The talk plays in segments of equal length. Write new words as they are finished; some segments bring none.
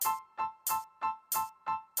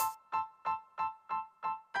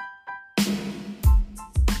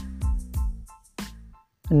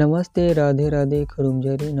Namaste, Radhe Radhe,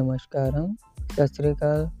 Khurumjari, Namaskaram, Sat Sri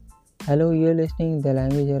Akal. Hello, you're listening The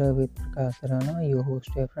Language Era with Prakash Rana, your host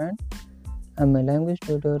and friend. I'm a language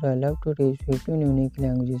tutor. I love to teach 15 unique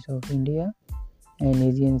languages of India in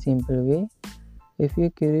easy and simple way. If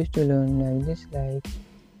you're curious to learn languages like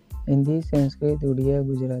Hindi, Sanskrit, Odia,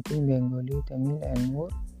 Gujarati, Bengali, Tamil and more,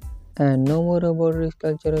 and know more about rich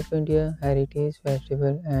culture of India, heritage,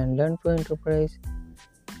 festival and learn to enterprise,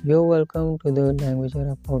 you're welcome to the Language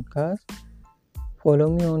Era podcast. Follow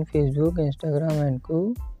me on Facebook, Instagram and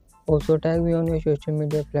Co. Also tag me on your social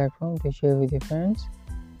media platform to share with your friends.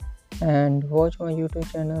 And watch my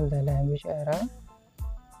YouTube channel The Language Era.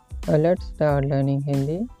 Let's start learning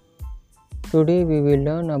Hindi. Today we will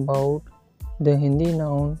learn about the Hindi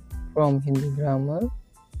noun from Hindi grammar.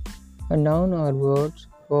 A noun are words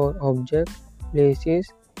for object,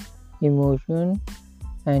 places, emotion,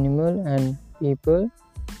 animal and people.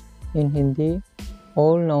 In Hindi,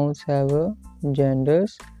 all nouns have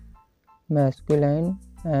genders, masculine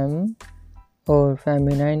M or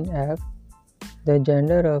feminine F. The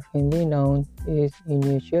gender of Hindi noun is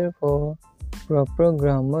initial for proper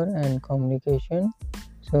grammar and communication.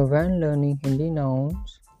 So when learning Hindi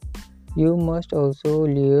nouns, you must also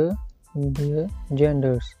learn their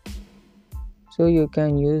genders, so you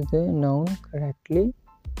can use the noun correctly.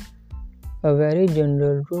 A very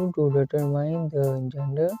general rule to determine the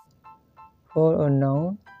gender for a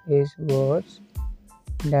noun is words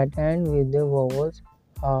that end with the vowels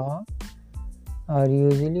a are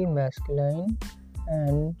usually masculine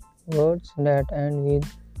and words that end with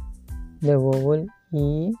the vowel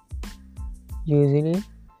e usually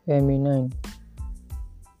feminine.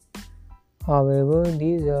 However,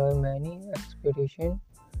 there are many exceptions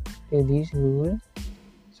to this rule,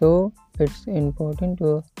 so it's important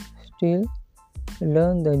to still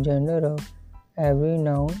learn the gender of every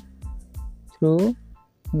noun through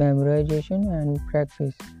memorization and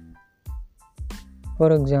practice.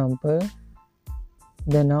 For example,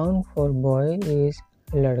 the noun for boy is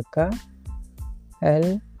ladka,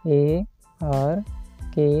 Larka,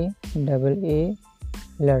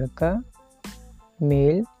 ladka,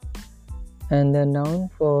 male, and the noun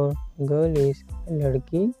for girl is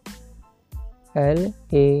ladki,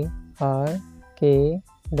 Larke,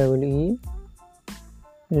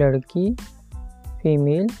 ladki,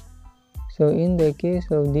 female. So in the case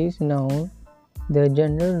of this noun, the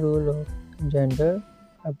general rule of gender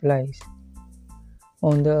applies.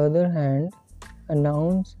 On the other hand,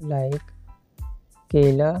 nouns like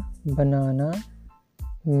kela, banana,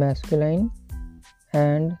 masculine,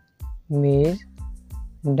 and maze,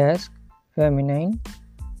 desk, feminine,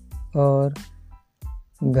 or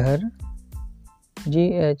ghar,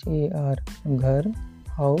 ghar,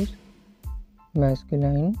 house,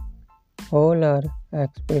 masculine, all are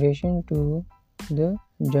expression to the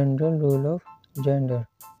general rule of gender.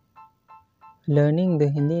 Learning the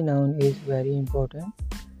Hindi noun is very important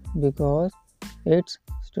because its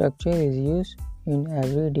structure is used in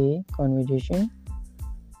everyday conversation.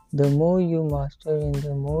 The more you master and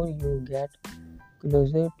the more you get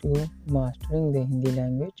closer to mastering the Hindi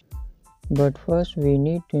language. But first we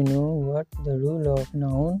need to know what the rule of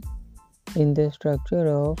noun in the structure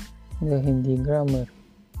of the Hindi grammar.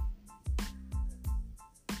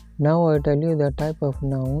 Now I tell you the type of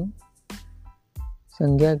noun.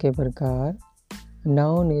 संज्ञा के प्रकार.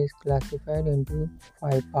 Noun is classified into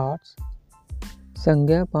 5 parts.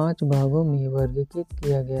 संज्ञा 5 भागों में वर्गीकृत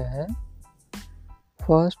किया गया है.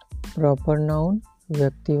 फर्स्ट, प्रॉपर नाउन,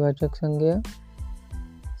 व्यक्तिवाचक संज्ञा.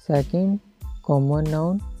 सेकंड, कॉमन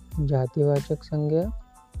नाउन, जातिवाचक संज्ञा.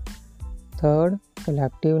 थर्ड,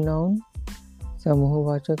 कलेक्टिव नाउन,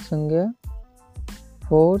 समूहवाचक संज्ञा.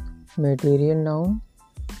 फोर्थ, मटेरियल नाउन,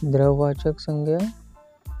 द्रववाचक संज्ञा.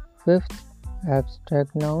 फिफ्थ,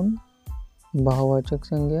 एब्स्ट्रैक्ट नाउन, भाववाचक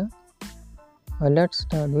संज्ञा. Let's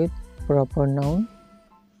start with proper noun.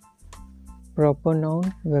 Proper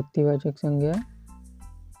noun, व्यक्तिवाचक संज्ञा.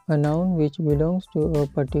 A noun which belongs to a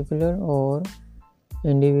particular or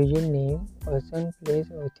individual name, person, place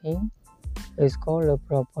or thing is called a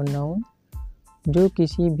proper noun. जो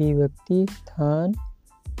किसी भी व्यक्ति, स्थान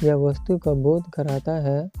या वस्तु का बोध कराता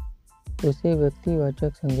है उसे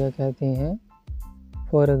व्यक्तिवाचक संज्ञा कहते हैं.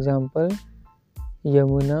 For example,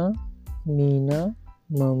 Yamuna, Meena,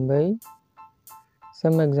 Mumbai.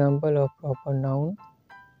 Some example of proper noun.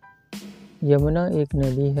 Yamuna एक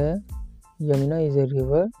नदी है. Yamuna is a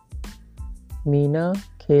river. Meena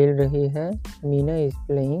खेल रही है. Meena is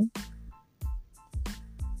playing.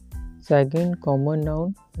 Second, common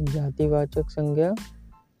noun, जातिवाचक संज्ञा.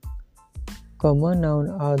 Common noun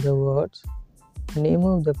are the words, name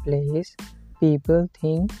of the place, people,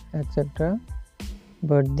 thing, etc.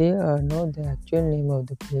 but they are not the actual name of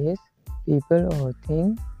the place, people or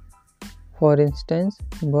thing. For instance,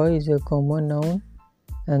 boy is a common noun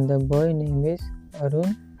and the boy name is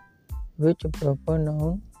Arun, which proper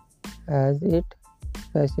noun as it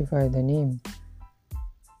specify the name.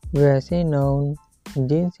 वैसे noun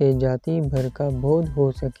जिनसे जाति भर का बोध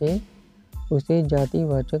हो सके उसे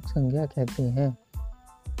जातिवाचक संज्ञा कहते हैं।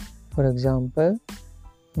 फॉर एग्जाम्पल,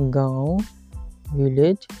 गांव,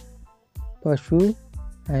 विलेज, पशु,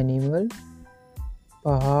 एनिमल,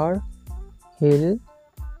 पहाड़, हिल।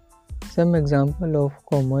 Some example of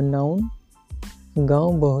common noun: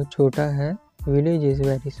 गांव बहुत छोटा है, विलेज इज़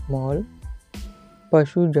वेरी स्मॉल।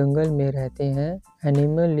 पशु जंगल में रहते हैं,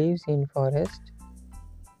 animal lives in forest.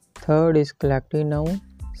 Third is collective noun,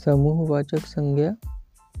 समूहवाचक संज्ञा।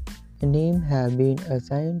 Name have been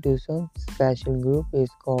assigned to some special group is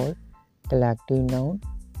called collective noun.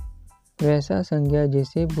 वैसा संज्ञा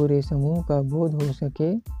जिसे पूरे समूह का बोध हो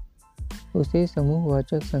सके उसे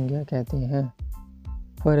समूहवाचक संज्ञा कहते हैं।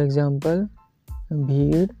 फॉर एग्जाम्पल,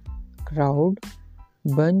 भीड़, क्राउड,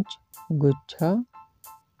 बंच, गुच्छा।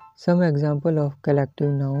 Some example of collective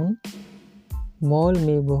noun: mall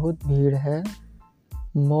में बहुत भीड़ है,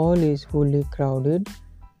 मॉल इज फुली क्राउडेड।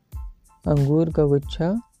 अंगूर का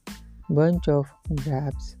गुच्छा, bunch of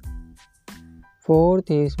grapes.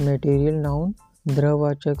 Fourth is material noun,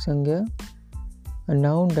 द्रववाचक संज्ञा। A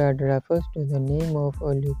noun that refers to the name of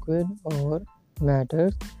a liquid or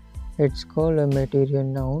matters, it's called a material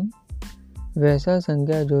noun. वैसा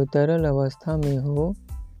संज्ञा जो तरल अवस्था में हो,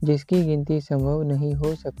 जिसकी गिनती संभव नहीं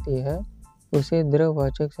हो सकती है, उसे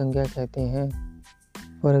द्रववाचक संज्ञा कहते हैं।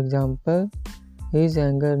 For example, His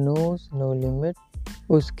anger knows no limit.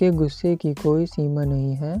 उसके गुस्से की कोई सीमा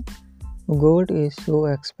नहीं है। Gold is so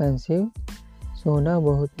expensive. सोना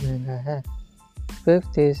बहुत महंगा है।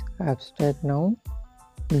 फिफ्थ इज एब्स्ट्रैक्ट नाउन,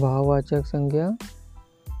 भाववाचक संज्ञा।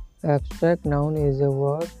 Abstract noun is a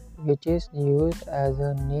word which is used as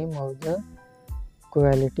a name of the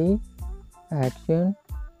quality, action.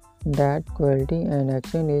 That quality and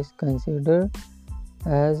action is considered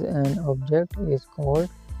as an object is called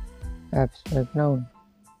abstract noun.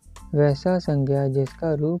 वैसा संज्ञा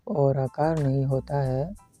जिसका रूप और आकार नहीं होता है,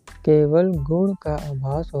 केवल गुण का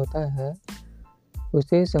आभास होता है,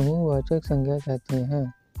 उसे समूहवाचक संज्ञा कहते हैं।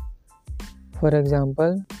 फॉर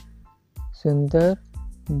एग्जाम्पल, सुंदर,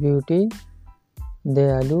 ब्यूटी,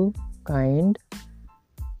 दयालु, काइंड,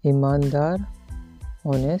 ईमानदार,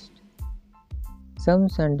 honest. Some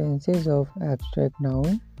sentences of abstract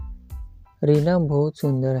noun: Reena बहुत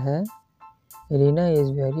सुंदर है, Reena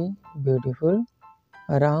is very beautiful.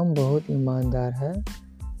 Ram बहुत ईमानदार है,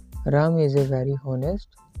 Ram is a very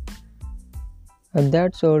honest. And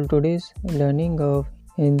that's all today's learning of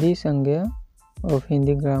Hindi Sangya of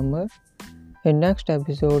Hindi grammar. In next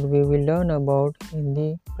episode, we will learn about Hindi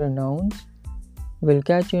pronouns. We'll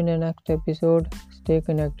catch you in the next episode. Stay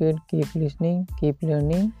connected, keep listening, keep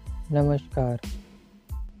learning. Namaskar.